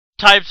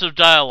Types of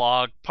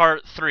Dialogue,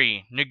 Part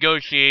 3,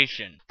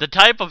 Negotiation. The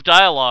type of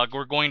dialogue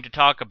we're going to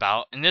talk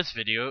about in this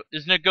video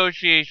is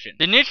negotiation.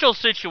 The initial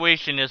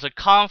situation is a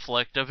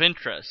conflict of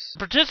interest. The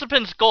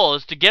participant's goal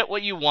is to get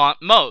what you want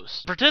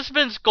most. The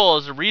participant's goal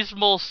is a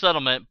reasonable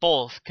settlement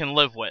both can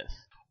live with.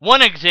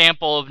 One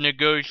example of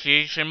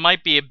negotiation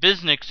might be a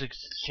business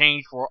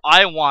exchange where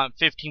I want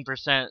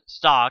 15%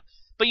 stock,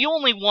 but you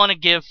only want to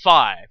give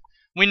 5%.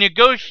 We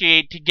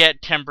negotiate to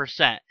get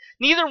 10%.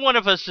 Neither one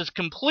of us is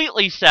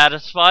completely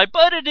satisfied,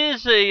 but it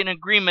is an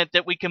agreement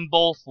that we can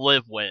both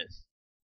live with.